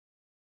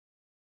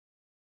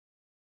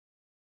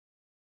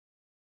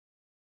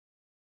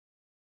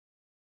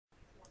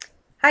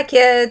Hi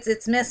kids,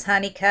 it's Miss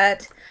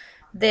Honeycutt.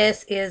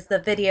 This is the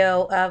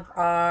video of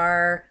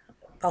our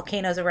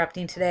volcanoes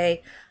erupting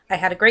today. I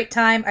had a great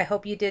time. I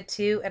hope you did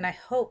too, and I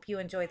hope you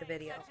enjoy the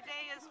video.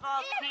 Today is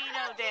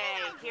Volcano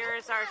Day.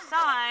 Here's our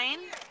sign,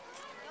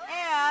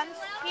 and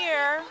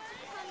here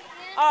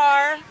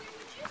are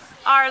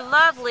our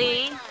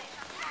lovely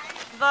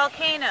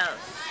volcanoes.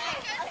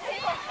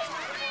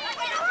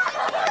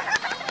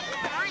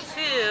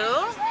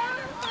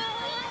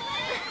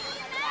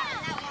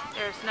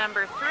 There's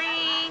number 3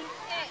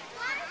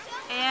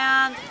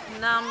 and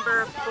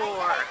number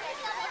 4.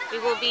 We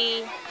will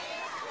be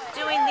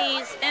doing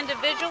these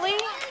individually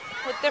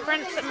with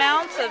different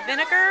amounts of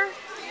vinegar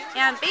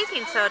and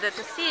baking soda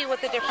to see what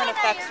the different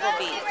effects will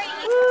be.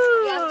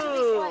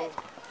 Woo!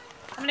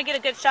 I'm going to get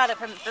a good shot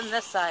of it from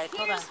this side.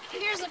 Hold on.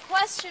 Here's a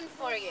question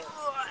for you.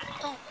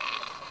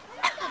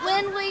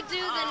 When we do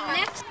the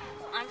next...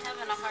 I'm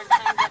having a hard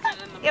time getting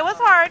it in the... It was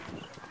hard.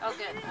 Oh,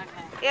 good.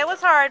 Okay. It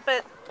was hard,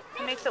 but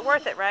it makes it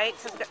worth it, right?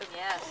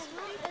 Yes.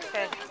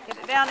 Okay, get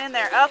it down in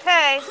there.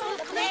 Okay.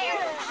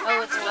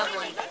 Oh, it's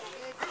lovely.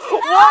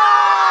 Whoa!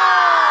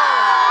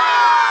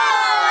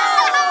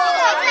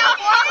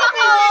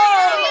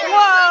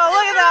 Whoa,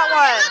 look at that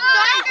one.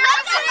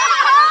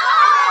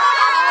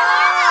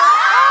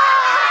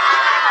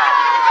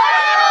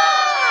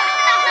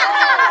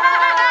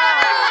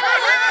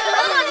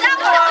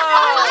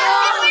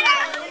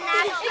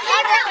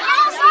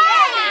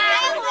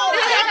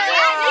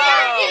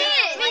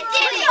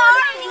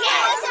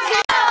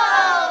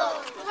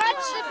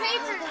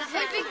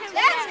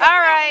 All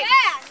right,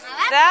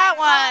 that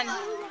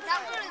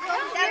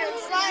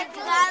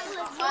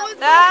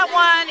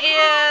one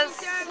is,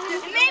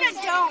 It made a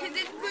dome. it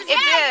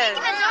did.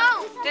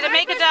 Did it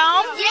make a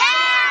dome?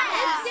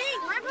 Yes!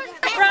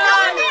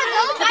 Run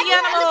to the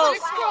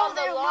animals.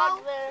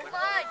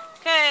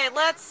 Okay,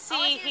 let's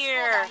see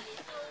here.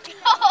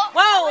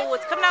 Whoa,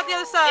 it's coming out the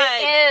other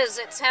side. It is.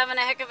 It's having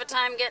a heck of a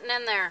time getting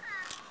in there.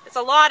 It's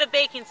a lot of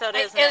baking soda,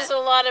 isn't It is it? a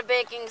lot of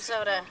baking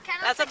soda.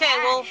 That's okay,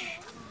 we'll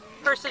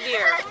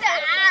persevere. The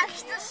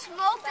ash, the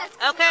smoke that's...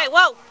 Okay,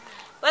 whoa.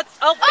 Let's,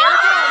 oh, there it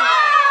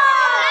is.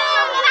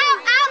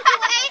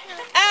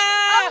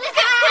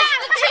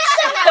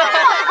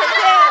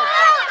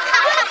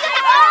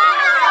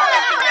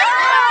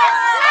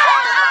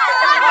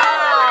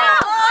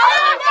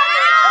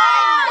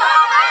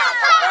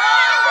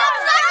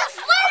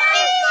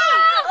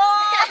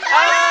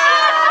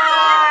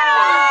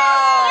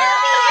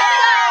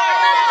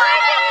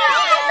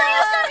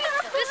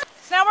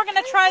 So now we're going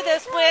to try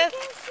this with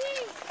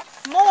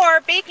more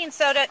baking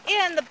soda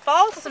in the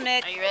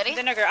balsamic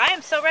vinegar. I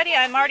am so ready.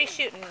 I'm already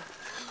shooting.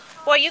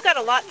 Boy, you got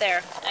a lot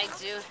there. I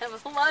do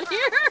have a lot here.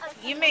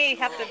 You may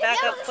have to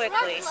back up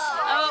quickly.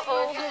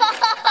 Uh-oh.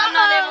 I'm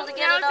not able to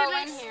get it all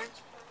in here.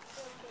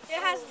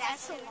 It has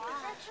that's a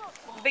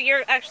lot. But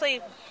you're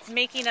actually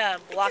making a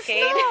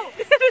blockade.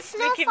 It's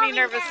making me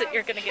nervous that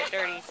you're going to get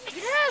dirty.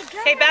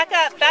 Okay, back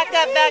up, back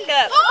up, back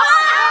up.